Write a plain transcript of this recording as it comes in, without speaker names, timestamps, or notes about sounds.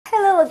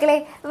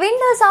മക്കളെ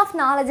Windows of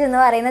knowledge എന്ന്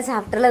പറയുന്ന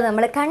ചാപ്റ്ററിൽ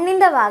നമ്മൾ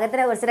കണ്ണിൻ്റെ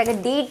ഭാഗത്തിനെ കുറിച്ചിട്ടൊക്കെ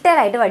ഡീറ്റെയിൽ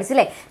ആയിട്ട്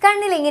പഠിച്ചില്ലേ.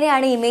 കണ്ണിൽ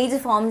എങ്ങനെയാണ് ഇമേജ്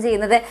ഫോം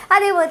ചെയ്യുന്നത്,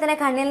 അതേപോലെ തന്നെ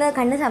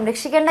കണ്ണ്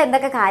സംരക്ഷിക്കേണ്ട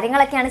എന്തൊക്കെ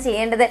കാര്യങ്ങളൊക്കെയാണ്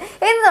ചെയ്യേണ്ടത്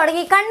എന്ന്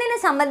തുടങ്ങി കണ്ണിനെ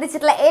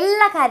സംബന്ധിച്ചിട്ടുള്ള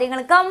എല്ലാ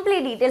കാര്യങ്ങളും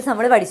കംപ്ലീറ്റ് ഡീറ്റെയിൽസ്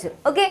നമ്മൾ പഠിച്ചു.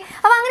 ഓക്കെ,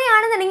 അപ്പോൾ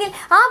അങ്ങനെയാണെന്നുണ്ടെങ്കിൽ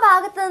ആ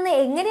ഭാഗത്ത് നിന്ന്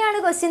എങ്ങനെയാണ്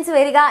ക്വസ്റ്റ്യൻസ്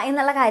വരിക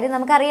എന്നുള്ള കാര്യം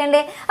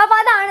നമുക്കറിയണ്ടേ. അപ്പോൾ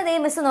അതാണ് ഇതേ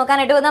മിസ്സ്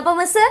നോക്കാനായിട്ട് വന്നത്. അപ്പോൾ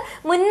മിസ്സ്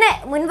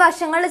മുൻ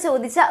വർഷങ്ങളിൽ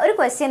ചോദിച്ച ഒരു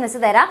ക്വസ്റ്റ്യൻ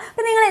മിസ്സ് തരാം.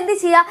 അപ്പോൾ നിങ്ങൾ എന്ത്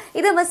ചെയ്യുക,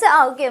 ഇത് മിസ്സ്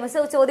ഓക്കെ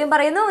മിസ്സ് ചോദ്യം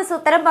പറയുന്നു, മിസ്സ്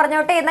ഉത്തരം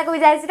പറഞ്ഞോട്ടെ എന്നൊക്കെ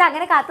വിചാരിച്ചിട്ട്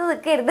അങ്ങനെ കാത്തു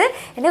നിൽക്കരുത്.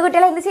 എൻ്റെ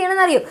കുട്ടികളെ എന്ത്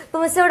ചെയ്യണമെന്ന് അറിയൂ. ഇപ്പോൾ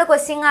മിസ്സ് ഇവിടെ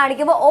ക്വസ്റ്റ്യൻ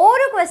കാണിക്കുമ്പോൾ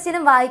ഓരോ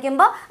ക്വസ്റ്റ്യനും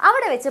വായിക്കുമ്പോൾ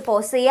അവിടെ വെച്ച്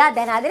പോസ് ചെയ്യുക.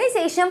 ദെൻ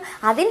അതിനുശേഷം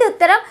അതിൻ്റെ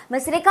ഉത്തരം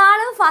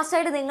മിസ്സിനേക്കാളും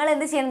ഫാസ്റ്റായിട്ട് നിങ്ങൾ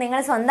എന്ത് ചെയ്യണം, നിങ്ങൾ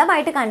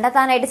സ്വന്തമായിട്ട്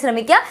കണ്ടെത്താനായിട്ട്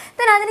ശ്രമിക്കുക.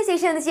 ദെൻ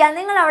അതിനുശേഷം എന്ത് ചെയ്യുക,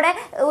 നിങ്ങൾ അവിടെ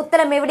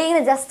ഉത്തരം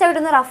എവിടെയെങ്കിലും ജസ്റ്റ്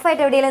ആയിട്ടൊന്ന്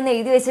റഫായിട്ട് എവിടെയെങ്കിലും ഒന്ന്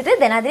എഴുതി വെച്ചിട്ട്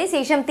ദെൻ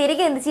അതിനുശേഷം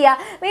തിരികെ എന്ത്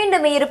ചെയ്യുക,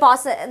 വീണ്ടും ഈ ഒരു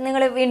പോസ്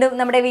നിങ്ങൾ വീണ്ടും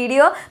നമ്മുടെ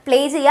വീഡിയോ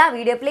പ്ലേ ചെയ്യുക.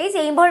 വീഡിയോ പ്ലേ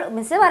ചെയ്യുമ്പോൾ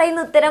മിസ്സ്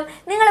പറയുന്ന ഉത്തരം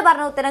നിങ്ങൾ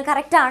പറഞ്ഞ ഉത്തരം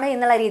കറക്റ്റ് ആണ്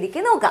എന്നുള്ള രീതിക്ക്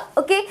നോക്കുക.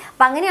 ഓക്കെ,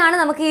 അപ്പം അങ്ങനെയാണ്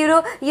നമുക്ക് ഈ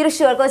ഒരു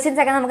ഷുവർ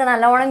ക്വസ്റ്റ്യൻസ് ഒക്കെ നമുക്ക്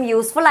നല്ലോണം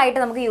യൂസ്ഫുൾ ആയിട്ട്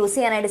നമുക്ക് യൂസ്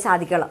ചെയ്യാനായിട്ട്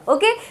സാധിക്കുള്ളൂ.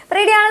 ഓക്കെ,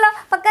 റെഡി ആണല്ലോ,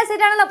 പക്കാ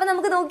സെറ്റ് ആണല്ലോ. അപ്പോൾ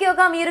നമുക്ക് നോക്കി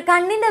നോക്കാം ഈ ഒരു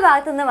കണ്ണിൻ്റെ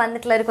ഭാഗത്ത് നിന്ന്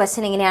വന്നിട്ടുള്ള ഒരു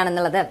ക്വസ്റ്റ്യൻ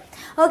എങ്ങനെയാണെന്നുള്ളത്.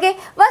 ഓക്കെ,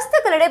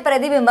 വസ്തുക്കളുടെ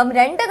പ്രതിബിംബം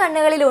രണ്ട്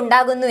കണ്ണുകളിൽ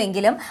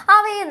ഉണ്ടാകുന്നുവെങ്കിലും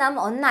അവയെ നാം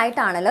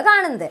ഒന്നായിട്ടാണല്ലോ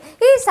കാണുന്നത്.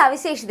 ഈ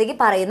സവിശേഷതയ്ക്ക്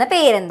പറയുന്ന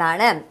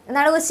പേരെന്താണ്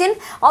എന്നാണ് question.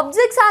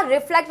 Objects R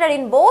reflected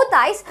in both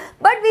eyes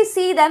but we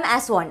see them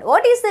as one.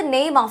 What is the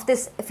name of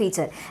this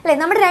feature? അല്ലേ,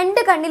 നമ്മുടെ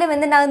രണ്ട് കണ്ണിലും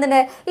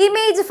എന്തുണ്ടാകുന്നുണ്ട്,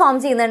 ഇമേജ് ഫോം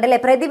ചെയ്യുന്നുണ്ട്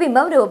അല്ലേ,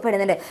 പ്രതിബിംബം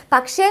രൂപപ്പെടുന്നുണ്ട്.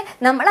 പക്ഷേ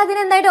നമ്മൾ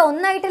അതിനെന്തായിട്ട്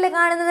ഒന്നായിട്ടല്ലേ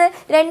കാണുന്നത്,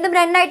 രണ്ടും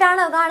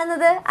രണ്ടായിട്ടാണോ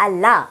കാണുന്നത്?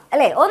 അല്ല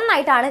അല്ലേ,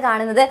 ഒന്നായിട്ടാണ്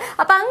കാണുന്നത്.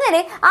 അപ്പം അങ്ങനെ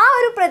ആ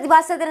ഒരു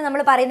പ്രതിഭാസത്തിന്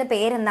നമ്മൾ പറയുന്ന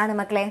പേരെന്താണ്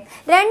മക്കളെ?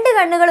 രണ്ട്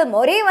കണ്ണുകളും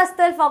ഒരേ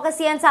വസ്തുവിൽ ഫോക്കസ്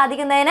ചെയ്യാൻ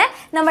സാധിക്കുന്നതിന്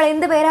നമ്മൾ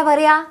എന്ത് പേരാ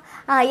പറയാ?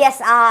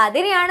 യെസ്,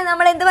 അതിനെയാണ്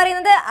നമ്മൾ എന്ത്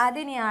പറയുന്നത്,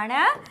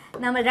 അതിനെയാണ്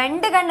നമ്മൾ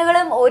രണ്ട്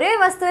കണ്ണുകളും ഒരേ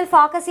വസ്തുവിൽ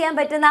ഫോക്കസ് ചെയ്യാൻ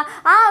പറ്റുന്ന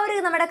ആ ഒരു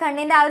നമ്മുടെ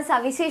കണ്ണിൻ്റെ ആ ഒരു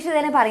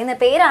സവിശേഷതനെ പറയുന്ന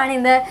പേരാണ്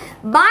ഇന്ന്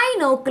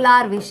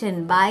ബൈനോക്കുലാർ വിഷൻ.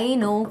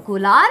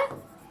 ബൈനോക്കുലാർ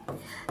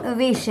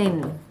വിഷൻ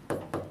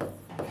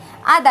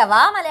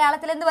അഥവാ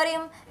മലയാളത്തിൽ എന്ത്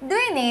പറയും,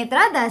 ദ്വിനേത്ര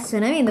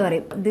ദർശനം എന്ന്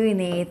പറയും.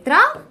 ദ്വിനേത്ര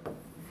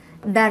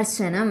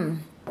ദർശനം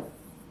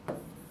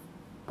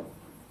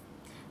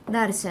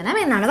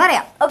എന്നാണ്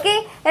പറയാം. ഓക്കെ,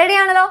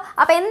 റെഡിയാണല്ലോ.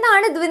 അപ്പം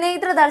എന്താണ്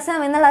ദ്വിനേത്ര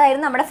ദർശനം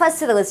എന്നുള്ളതായിരുന്നു നമ്മുടെ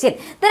ഫസ്റ്റ് ക്വസ്റ്റ്യൻ.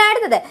 then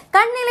അടുത്തത്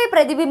കണ്ണിലെ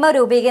പ്രതിബിംബ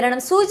രൂപീകരണം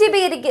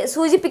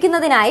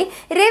സൂചിപ്പിക്കുന്നതിനായി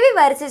രവി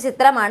വരച്ച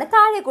ചിത്രമാണ്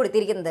താഴെ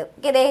കൊടുത്തിരിക്കുന്നത്.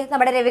 ഇതേ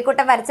നമ്മുടെ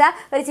രവിക്കുട്ടൻ വരച്ച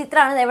ഒരു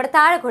ചിത്രമാണ് ഇവിടെ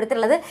താഴെ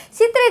കൊടുത്തിട്ടുള്ളത്.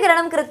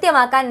 ചിത്രീകരണം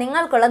കൃത്യമാക്കാൻ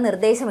നിങ്ങൾക്കുള്ള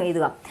നിർദ്ദേശം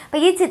എഴുതുക. അപ്പോൾ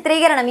ഈ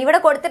ചിത്രീകരണം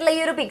ഇവിടെ കൊടുത്തിട്ടുള്ള ഈ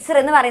ഒരു പിക്ചർ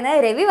എന്ന്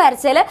പറയുന്നത് രവി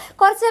വരച്ചതിൽ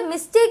കുറച്ച്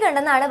മിസ്റ്റേക്ക്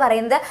ഉണ്ടെന്നാണ്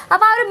പറയുന്നത്.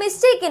 അപ്പോൾ ആ ഒരു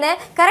മിസ്റ്റേക്കിന്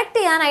കറക്റ്റ്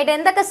ചെയ്യാനായിട്ട്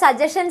എന്തൊക്കെ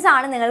സജഷൻസ്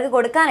ആണ് നിങ്ങൾക്ക്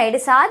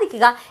കൊടുക്കാനായിട്ട്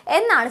സാധിക്കുക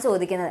എന്നാണ്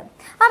ചോദിക്കുന്നത്.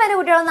 അപ്പം എൻ്റെ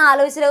കുട്ടികളൊന്ന്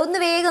ആലോചിച്ചില്ല, ഒന്ന്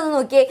വേഗം ഒന്ന്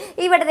നോക്കിയേ.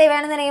 ഇവിടുത്തെ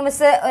വേണമെന്നുണ്ടെങ്കിൽ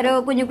മിസ് ഒരു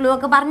കുഞ്ഞു ക്ലൂ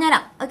ഒക്കെ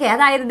പറഞ്ഞുതരാം. ഓക്കെ,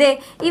 അതായത്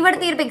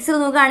ഇവിടുത്തെ ഒരു പിക്ചർ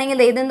നോക്കുകയാണെങ്കിൽ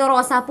ഇതെന്തോ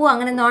റോസാപ്പൂ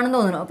അങ്ങനെ എന്തോ ആണെന്ന്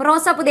തോന്നുന്നു. അപ്പോൾ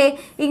റോസാപ്പൂ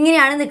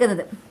ഇങ്ങനെയാണ്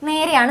നിൽക്കുന്നത്,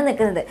 നേരെയാണ്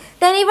നിൽക്കുന്നത്.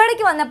 then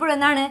ഇവിടേക്ക് വന്നപ്പോൾ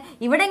എന്താണ്,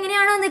 ഇവിടെ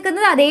എങ്ങനെയാണോ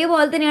നിൽക്കുന്നത്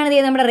അതേപോലെ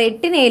തന്നെയാണ് നമ്മുടെ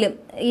റെറ്റിനയിലും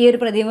ഈ ഒരു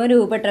പ്രതിബിംബം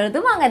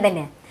രൂപപ്പെട്ടതും അങ്ങനെ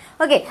തന്നെയാണ്.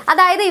 ഓക്കെ,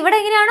 അതായത് ഇവിടെ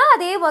എങ്ങനെയാണോ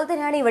അതേപോലെ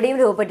തന്നെയാണ് ഇവിടെയും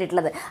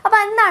രൂപപ്പെട്ടിട്ടുള്ളത്. അപ്പോൾ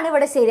എന്താണ്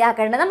ഇവിടെ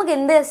ശരിയാക്കേണ്ടത്, നമുക്ക്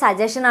എന്ത്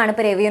സജഷനാണ്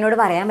ഇപ്പോൾ രവിയോട്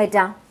പറയാൻ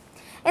പറ്റുക,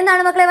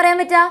 എന്താണ് മക്കളെ പറയാൻ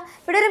പറ്റുക?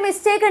 ഇവിടെ ഒരു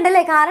മിസ്റ്റേക്ക്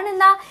ഉണ്ടല്ലേ. കാരണം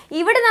എന്താ,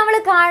 ഇവിടെ നമ്മൾ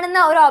കാണുന്ന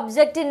ഒരു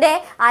ഒബ്ജക്റ്റിൻ്റെ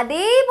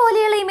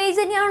അതേപോലെയുള്ള ഇമേജ്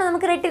തന്നെയാണോ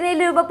നമുക്ക് റെറ്റിനയിൽ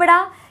രൂപപ്പെടാ?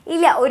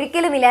 ഇല്ല,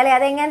 ഒരിക്കലും ഇല്ല അല്ലേ.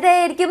 അതെങ്ങനത്തെ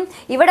ആയിരിക്കും,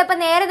 ഇവിടെ ഇപ്പം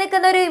നേരെ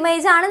നിൽക്കുന്ന ഒരു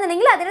ഇമേജ്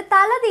ആണെന്നുണ്ടെങ്കിൽ അതിന്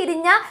തല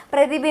തിരിഞ്ഞ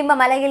പ്രതിബിംബം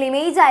അല്ലെങ്കിൽ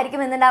ഇമേജ്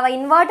ആയിരിക്കും എന്നുണ്ടാവുക.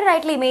 ഇൻവേർട്ടഡ്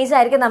ആയിട്ടുള്ള ഇമേജ്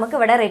ആയിരിക്കും നമുക്ക്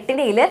ഇവിടെ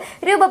റെറ്റിനയിൽ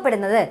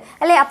രൂപപ്പെടുന്നത്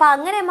അല്ലേ. അപ്പോൾ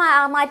അങ്ങനെ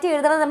മാറ്റി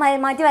എഴുതണം,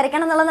 മാറ്റി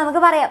വരയ്ക്കണം എന്നുള്ളത്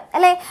നമുക്ക് പറയാം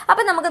അല്ലേ.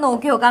 അപ്പം നമുക്ക്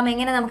നോക്കി നോക്കാം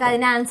എങ്ങനെ നമുക്ക്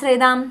അതിന് ആൻസർ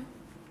എഴുതാം.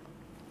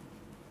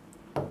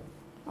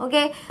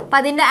 ഓക്കെ, അപ്പം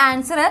അതിൻ്റെ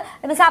ആൻസർ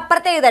മിസ്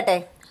അപ്പുറത്ത് എഴുതട്ടെ,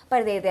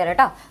 അപ്പുറത്ത് എഴുതി തരാം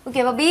കേട്ടോ. ഓക്കെ,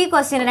 അപ്പോൾ ബി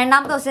ക്വസ്റ്റ്യൻ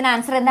രണ്ടാമത്തെ ക്വസ്റ്റ്യൻ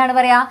ആൻസർ എന്താണ്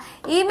പറയുക?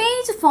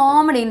 Image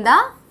formed in the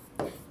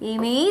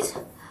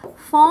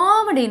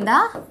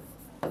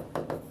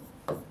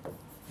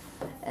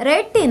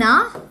retina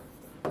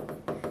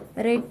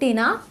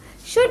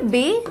should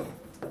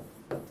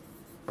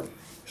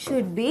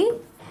be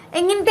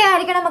എങ്ങനത്തെ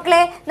ആയിരിക്കണം മക്കളെ?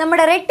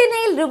 നമ്മുടെ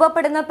റെറ്റിനയിൽ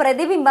രൂപപ്പെടുന്ന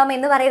പ്രതിബിംബം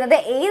എന്ന് പറയുന്നത്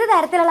ഏത്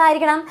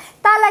തരത്തിലുള്ളതായിരിക്കണം?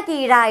 തല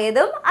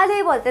കീഴായതും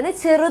അതേപോലെ തന്നെ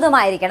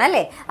ചെറുതുമായിരിക്കണം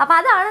അല്ലേ. അപ്പോൾ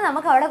അതാണ്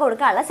നമുക്ക് അവിടെ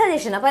കൊടുക്കാനുള്ള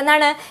സജഷൻ. അപ്പോൾ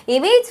എന്താണ്,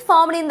 image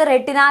formed in the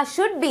retina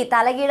should be,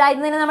 തല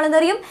കീഴായതിന് നമ്മൾ എന്ത്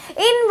പറയും?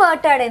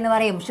 ഇൻവേർട്ടഡ് എന്ന്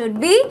പറയും. ഷുഡ്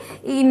ബി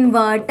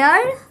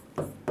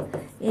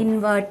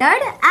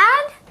ഇൻവേർട്ടഡ്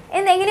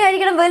ആൻഡ്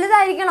എങ്ങനെയായിരിക്കണം?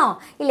 വലുതായിരിക്കണോ?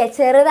 ഇല്ല,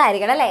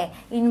 ചെറുതായിരിക്കണം അല്ലേ.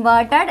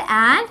 Inverted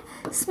and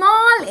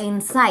small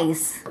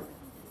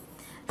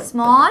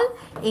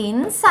in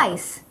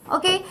size.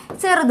 Okay,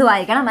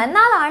 ചെറുതുമായിരിക്കണം.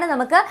 എന്നാലാണ്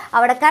നമുക്ക്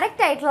അവിടെ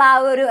കറക്റ്റ് ആയിട്ടുള്ള ആ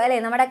ഒരു അല്ലേ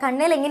നമ്മുടെ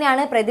കണ്ണിൽ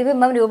എങ്ങനെയാണ്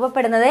പ്രതിബിംബം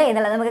രൂപപ്പെടുന്നത്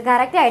എന്നുള്ളത് നമുക്ക്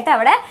കറക്റ്റായിട്ട്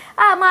അവിടെ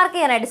മാർക്ക്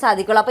ചെയ്യാനായിട്ട്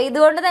സാധിക്കുള്ളൂ. അപ്പോൾ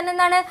ഇതുകൊണ്ട് തന്നെ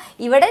എന്താണ്,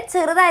 ഇവിടെ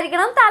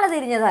ചെറുതായിരിക്കണം, തല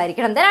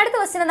തിരിഞ്ഞതായിരിക്കണം. then അടുത്ത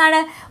ക്വസ്റ്റ്യൻ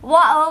എന്താണ്,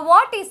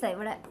 വാട്ട് ഈസ്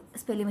ഇവിടെ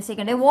spelling mistake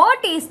ഉണ്ട്.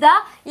 What is the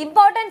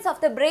importance of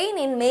the brain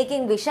in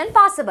making vision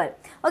possible?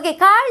 Okay,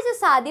 കാഴ്ച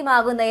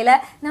സാധ്യമാകുന്നതിൽ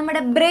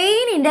നമ്മുടെ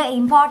ബ്രെയിനിൻ്റെ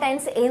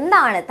ഇമ്പോർട്ടൻസ്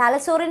എന്താണ്,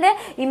 തലച്ചോറിൻ്റെ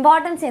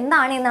ഇമ്പോർട്ടൻസ്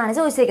എന്താണ് എന്നാണ്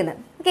ചോദിച്ചിരിക്കുന്നത്.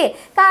 ഓക്കെ,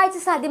 കാഴ്ച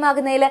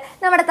സാധ്യമാക്കുന്നതിൽ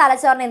നമ്മുടെ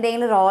തലച്ചോറിന്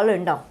എന്തെങ്കിലും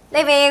റോളുണ്ടോ?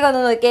 അല്ലെ വേഗം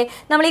ഒന്ന് നോക്കിയേ.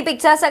 നമ്മൾ ഈ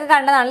പിക്ചേഴ്സൊക്കെ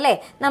കണ്ടതാണല്ലേ.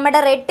 നമ്മുടെ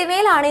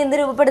റെറ്റിനയിലാണ് എന്ത്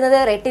രൂപപ്പെടുന്നത്?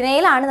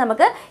 റെറ്റിനയിലാണ്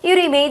നമുക്ക് ഈ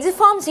ഒരു ഇമേജ്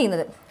ഫോം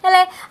ചെയ്യുന്നത്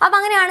അല്ലേ. അപ്പം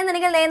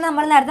അങ്ങനെയാണെന്നുണ്ടെങ്കിൽ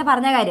നമ്മൾ നേരത്തെ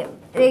പറഞ്ഞ കാര്യം,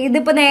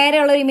 ഇതിപ്പോൾ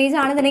നേരെയുള്ള ഒരു ഇമേജ്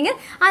ആണെന്നുണ്ടെങ്കിൽ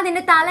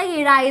അതിൻ്റെ തല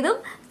കീഴായതും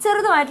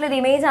ചെറുതുമായിട്ടുള്ളൊരു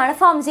ഇമേജാണ്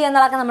ഫോം ചെയ്യുക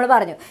എന്നുള്ളതൊക്കെ നമ്മൾ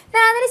പറഞ്ഞു.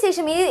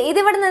 അതിനുശേഷം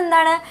ഇതിവിടുന്ന്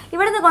എന്താണ്,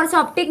 ഇവിടുന്ന് കുറച്ച്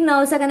ഒപ്റ്റിക്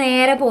നെർവ്സ് ഒക്കെ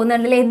നേരെ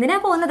പോകുന്നുണ്ടല്ലേ.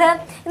 എന്തിനാണ് പോകുന്നത്?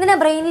 എന്തിനാ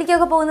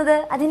ബ്രെയിനിലേക്കൊക്കെ പോകുന്നത്?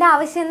 അതിൻ്റെ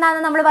ആവശ്യം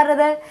എന്താണെന്ന് നമ്മൾ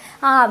പറഞ്ഞത്.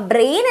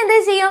 ബ്രെയിൻ എന്ത്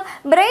ചെയ്യും?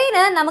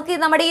 ബ്രെയിന് നമുക്ക്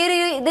നമ്മുടെ ഈ ഒരു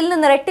ഇതിൽ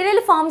നിന്ന് റെറ്റിനയിൽ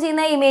ഫോം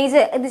ചെയ്യുന്ന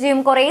ഇമേജ് എന്ത്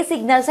ചെയ്യും? കുറേ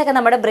സിഗ്നൽസ് ഒക്കെ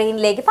നമ്മുടെ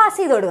ബ്രെയിനിലേക്ക് പാസ്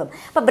ചെയ്ത് കൊടുക്കും.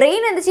 അപ്പോൾ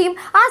ബ്രെയിൻ എന്ത് ചെയ്യും?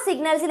 ആ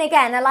സിഗ്നൽസിനെയൊക്കെ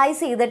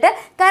അനലൈസ് ചെയ്തിട്ട്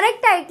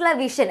കറക്റ്റ് ആയിട്ടുള്ള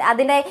വിഷൻ,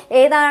 അതിൻ്റെ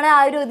ഏതാണ്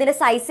ആ ഒരു ഇതിൻ്റെ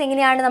സൈസ്,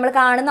 എങ്ങനെയാണ് നമ്മൾ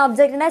കാണുന്ന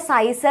ഒബ്ജക്റ്റിൻ്റെ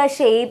സൈസ്,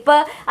 ഷേപ്പ്,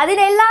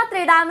 അതിൻ്റെ എല്ലാ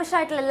 3 ഡയമെൻഷൻ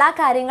ആയിട്ടുള്ള എല്ലാ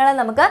കാര്യങ്ങളും,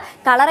 നമുക്ക്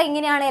കളർ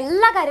എങ്ങനെയാണ്,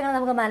 എല്ലാ കാര്യങ്ങളും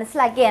നമുക്ക്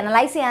മനസ്സിലാക്കി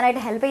അനലൈസ്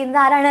ചെയ്യാനായിട്ട് ഹെൽപ്പ്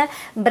ചെയ്യുന്നത് ആരാണ്?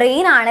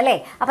 ബ്രെയിൻ ആണല്ലേ.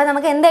 അപ്പം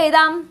നമുക്ക്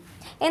എന്തെഴുതാം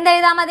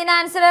അതിൻ്റെ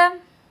ആൻസർ?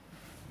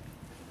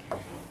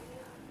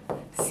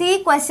 സി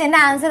ക്വസ്റ്റ്യൻ്റെ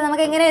ആൻസർ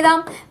നമുക്ക് എങ്ങനെ എഴുതാം?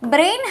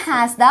 Brain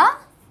has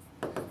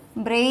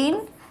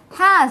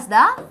the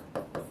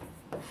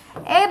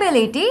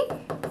ability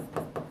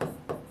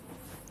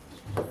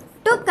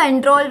to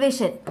control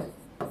vision.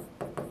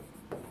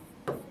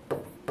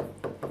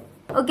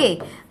 Okay,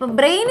 അപ്പോൾ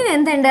ബ്രെയിനിന്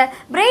എന്തുണ്ട്?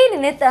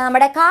 ബ്രെയിനിന്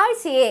നമ്മുടെ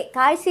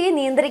കാഴ്ചയെ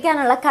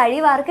നിയന്ത്രിക്കാനുള്ള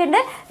കഴിവ് ആർക്കുണ്ട്?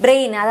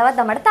 ബ്രെയിൻ അഥവാ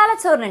നമ്മുടെ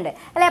തലച്ചോറിനുണ്ട്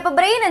അല്ലേ. അപ്പോൾ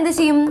ബ്രെയിൻ എന്ത്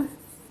ചെയ്യും?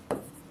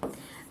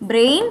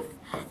 Brain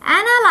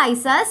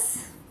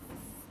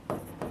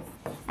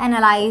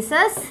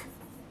analyzes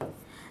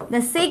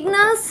the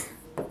signals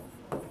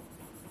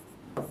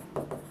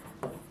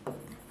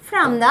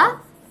from the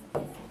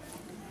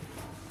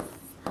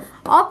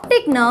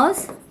optic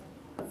nerves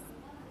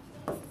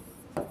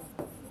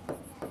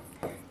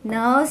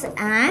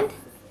and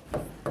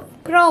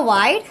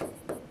provide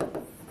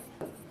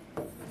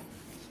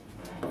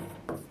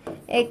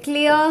a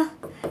clear,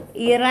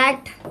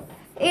 erect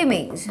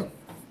image.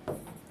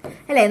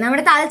 അല്ലേ.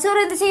 നമ്മുടെ തലച്ചോറ്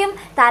എന്ത് ചെയ്യും?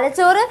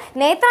 തലച്ചോറ്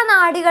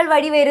നേത്രനാഡികൾ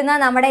വഴി വരുന്ന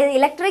നമ്മുടെ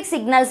ഇലക്ട്രിക്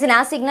സിഗ്നൽസിന്,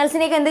 ആ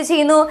സിഗ്നൽസിനെയൊക്കെ എന്ത്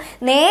ചെയ്യുന്നു?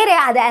 നേരെ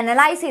അത്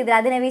അനലൈസ് ചെയ്ത്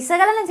അതിനെ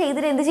വിശകലനം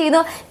ചെയ്തിട്ട് എന്ത്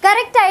ചെയ്യുന്നു?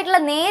 കറക്റ്റ് ആയിട്ടുള്ള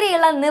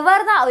നേരെയുള്ള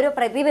നിവർന്ന ഒരു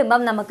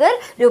പ്രതിബിംബം നമുക്ക്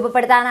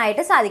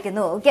രൂപപ്പെടുത്താനായിട്ട്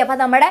സാധിക്കുന്നു. ഓക്കെ, അപ്പോൾ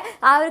നമ്മുടെ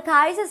ആ ഒരു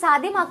കാഴ്ച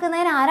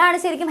സാധ്യമാക്കുന്നതിന് ആരാണ്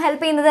ശരിക്കും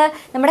ഹെൽപ്പ് ചെയ്യുന്നത്?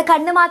 നമ്മുടെ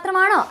കണ്ണ്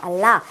മാത്രമാണോ?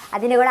 അല്ല,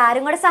 അതിൻ്റെ കൂടെ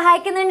ആരും കൂടെ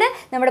സഹായിക്കുന്നുണ്ട്?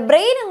 നമ്മുടെ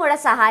ബ്രെയിനും കൂടെ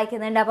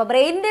സഹായിക്കുന്നുണ്ട്. അപ്പോൾ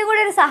ബ്രെയിനിൻ്റെ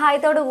കൂടെ ഒരു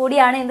സഹായത്തോടു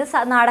കൂടിയാണ് എന്ത്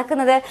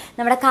നടക്കുന്നത്?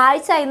 നമ്മുടെ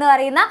കാഴ്ച എന്ന്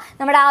പറയുന്ന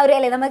നമ്മുടെ ആ ഒരു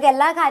അല്ലേ, നമുക്ക്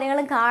എല്ലാ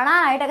കാര്യങ്ങളും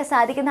കാണാനായിട്ടൊക്കെ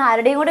സാധിക്കുന്ന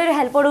ആരുടെയും കൂടെ ഒരു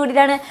ഹെൽപ്പോട്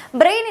കൂടിയിട്ടാണ്?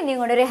 ബ്രെയിനിൻ്റെയും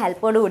കൂടെ ഒരു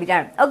ഹെൽപ്പോട്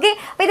കൂടിയിട്ടാണ്. ഓക്കെ,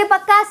 അപ്പോൾ ഇത്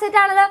പക്കാ സെറ്റ്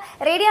ആണല്ലോ,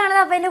 റെഡി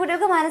ആണല്ലോ. അപ്പോൾ എൻ്റെ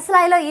കുട്ടികൾക്ക്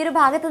മനസ്സിലായല്ലോ ഈ ഒരു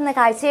ഭാഗത്ത് നിന്ന്,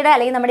 കാഴ്ചയുടെ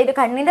അല്ലെങ്കിൽ നമ്മുടെ ഒരു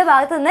കണ്ണിൻ്റെ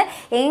ഭാഗത്ത് നിന്ന്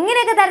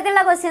എങ്ങനെയൊക്കെ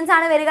തരത്തിലുള്ള ക്വസ്റ്റ്യൻസ്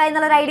ആണ് വരിക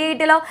എന്നുള്ളൊരു ഐഡിയ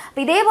കിട്ടിയല്ലോ.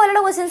 അപ്പോൾ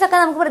ഇതേപോലുള്ള ക്വസ്റ്റ്യൻസ് ഒക്കെ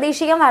നമുക്ക്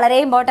പ്രതീക്ഷിക്കാൻ വളരെ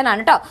ഇമ്പോർട്ടൻ്റ്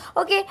ആണ് കേട്ടോ.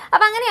 ഓക്കെ,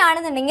 അപ്പോൾ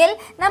അങ്ങനെയാണെന്നുണ്ടെങ്കിൽ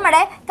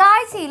നമ്മുടെ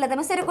കാഴ്ചയില്ലാത്ത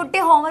മിസ് ഒരു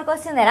കുട്ടി ഹോംവർക്ക്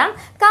ക്വസ്റ്റ്യൻ തരാം.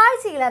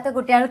 കാഴ്ചയില്ലാത്ത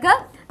കുട്ടികൾക്ക്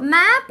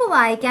മാപ്പ്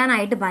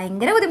വായിക്കാനായിട്ട്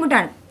ഭയങ്കര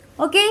ബുദ്ധിമുട്ടാണ്.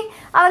 ഓക്കെ,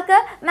 അവർക്ക്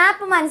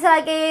മാപ്പ്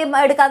മനസ്സിലാക്കി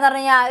എടുക്കാന്ന്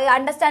പറഞ്ഞാൽ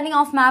അണ്ടർസ്റ്റാൻഡിങ്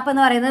ഓഫ് മാപ്പ്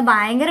എന്ന് പറയുന്നത്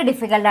ഭയങ്കര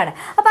ഡിഫിക്കൽട്ടാണ്.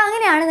 അപ്പോൾ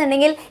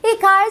അങ്ങനെയാണെന്നുണ്ടെങ്കിൽ ഈ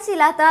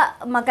കാഴ്ചയില്ലാത്ത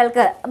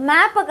മക്കൾക്ക്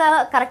മാപ്പൊക്കെ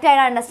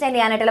കറക്റ്റായിട്ട് അണ്ടർസ്റ്റാൻഡ്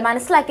ചെയ്യാനായിട്ടുള്ള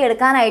മനസ്സിലാക്കി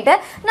എടുക്കാനായിട്ട്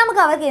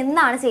നമുക്ക് അവർക്ക്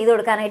എന്താണ് ചെയ്തു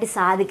കൊടുക്കാനായിട്ട്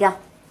സാധിക്കുക?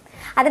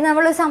 അതിന്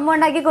നമ്മളൊരു സംഭവം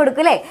ഉണ്ടാക്കി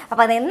കൊടുക്കില്ലേ.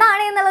 അപ്പോൾ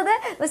അതെന്താണ് എന്നുള്ളത്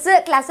മിസ്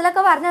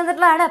ക്ലാസ്സിലൊക്കെ പറഞ്ഞു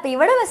തന്നിട്ടുള്ളതാണ്. അപ്പോൾ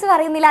ഇവിടെ മിസ്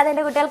പറയുന്നില്ല,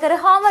 അതെൻ്റെ കുട്ടികൾക്ക് ഒരു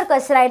ഹോംവർക്ക്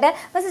ക്വസ്റ്റനായിട്ട്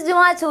മിസ്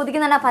ജുമാ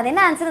ചോദിക്കുന്നുണ്ട്. അപ്പോൾ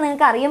അതിൻ്റെ ആൻസർ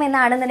നിങ്ങൾക്ക്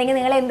അറിയുമെന്നാണെന്നുണ്ടെങ്കിൽ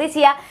നിങ്ങൾ എന്ത്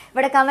ചെയ്യുക?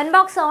 ഇവിടെ കമൻറ്റ്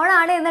ബോക്സ് ഓൺ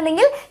ആണ്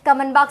എന്നുണ്ടെങ്കിൽ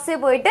കമൻറ്റ് ബോക്സിൽ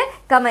പോയിട്ട്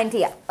കമൻറ്റ്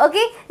ചെയ്യുക.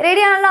 ഓക്കെ,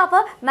 റെഡി ആണല്ലോ.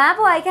 അപ്പോൾ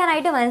മാപ്പ്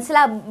വായിക്കാനായിട്ട്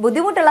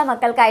ബുദ്ധിമുട്ടുള്ള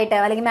മക്കൾക്കായിട്ട്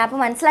അല്ലെങ്കിൽ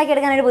മാപ്പ് മനസ്സിലാക്കി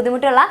എടുക്കാനായിട്ട്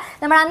ബുദ്ധിമുട്ടുള്ള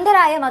നമ്മുടെ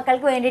അന്ധരായ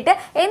മക്കൾക്ക് വേണ്ടിയിട്ട്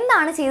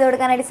എന്താണ് ചെയ്തു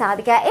കൊടുക്കാനായിട്ട്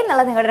സാധിക്കുക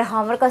എന്നുള്ളത് നിങ്ങളുടെ ഒരു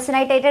ഹോംവർക്ക്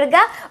ക്വസ്റ്റനായിട്ട്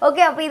ഏറ്റെടുക്കുക.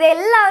 ഓക്കെ, അപ്പോൾ ഇത്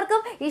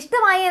എല്ലാവർക്കും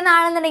ഇഷ്ടമായി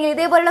എന്നാണെന്നുണ്ടെങ്കിൽ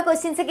ഇതേപോലുള്ള ക്വസ്റ്റ്യൻസ്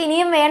ഒക്കെ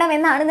ഇനിയും വേണം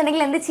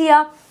എന്നാണെന്നുണ്ടെങ്കിൽ എന്ത്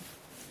ചെയ്യാം?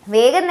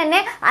 വേഗം തന്നെ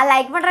ആ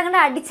ലൈക്ക് ബട്ടൺ അങ്ങോട്ട്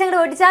അടിച്ചങ്ങോട്ട്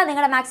ഓടിച്ചാൽ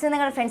നിങ്ങളുടെ മാക്സിമം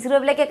നിങ്ങളുടെ ഫ്രണ്ട്സ്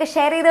ഗ്രൂപ്പിലേക്കൊക്കെ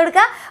ഷെയർ ചെയ്ത്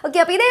കൊടുക്കുക. ഓക്കെ,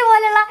 അപ്പോൾ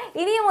ഇതേപോലെയുള്ള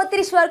ഇനിയും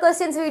ഒത്തിരി ഷുവർ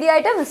ക്വസ്റ്റ്യൻസ് വീഡിയോ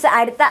ആയിട്ട് മിസ്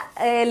അടുത്ത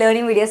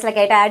ലേണിംഗ്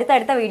വീഡിയോസിലൊക്കെ ആയിട്ട്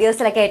അടുത്ത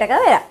വീഡിയോസിലൊക്കെ ആയിട്ടൊക്കെ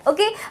വരാം.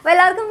 ഓക്കെ, അപ്പോൾ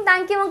എല്ലാവർക്കും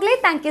താങ്ക് യു മക്കളെ,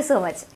 താങ്ക് യു സോ മച്ച്.